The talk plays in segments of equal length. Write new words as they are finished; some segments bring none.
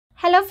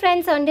Hello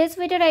friends, on this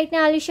video right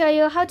now I'll show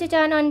you how to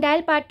turn on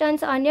dial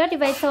patterns on your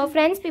device. So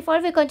friends, before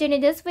we continue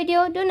this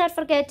video, do not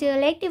forget to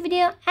like the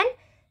video and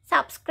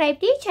subscribe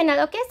the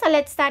channel. Okay, so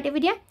let's start the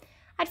video.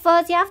 At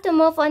first you have to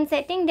move on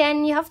setting,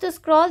 then you have to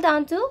scroll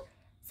down to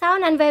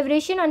sound and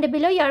vibration. On the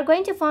below you are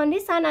going to find the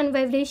sound and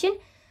vibration.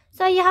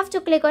 So you have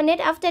to click on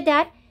it. After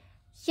that,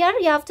 here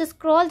you have to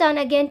scroll down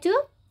again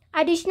to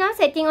additional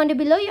setting. On the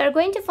below you are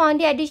going to find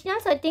the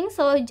additional setting.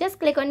 So just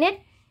click on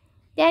it.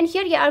 Then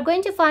here you are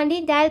going to find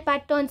the dial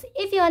patterns.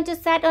 If you want to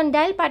set on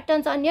dial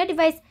patterns on your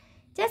device,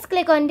 just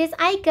click on this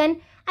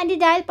icon and the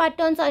dial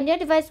patterns on your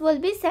device will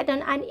be set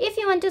on. And if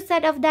you want to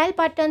set off dial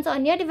patterns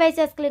on your device,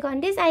 just click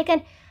on this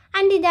icon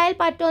and the dial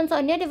patterns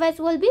on your device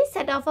will be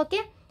set off.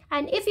 Okay,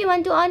 and if you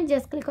want to on,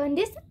 just click on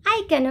this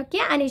icon.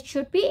 Okay, and it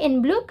should be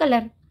in blue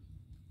color.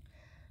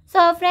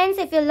 So friends,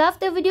 if you love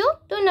the video,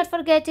 do not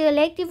forget to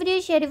like the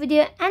video, share the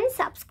video and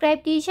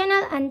subscribe to the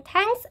channel, and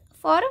thanks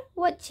for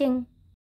watching.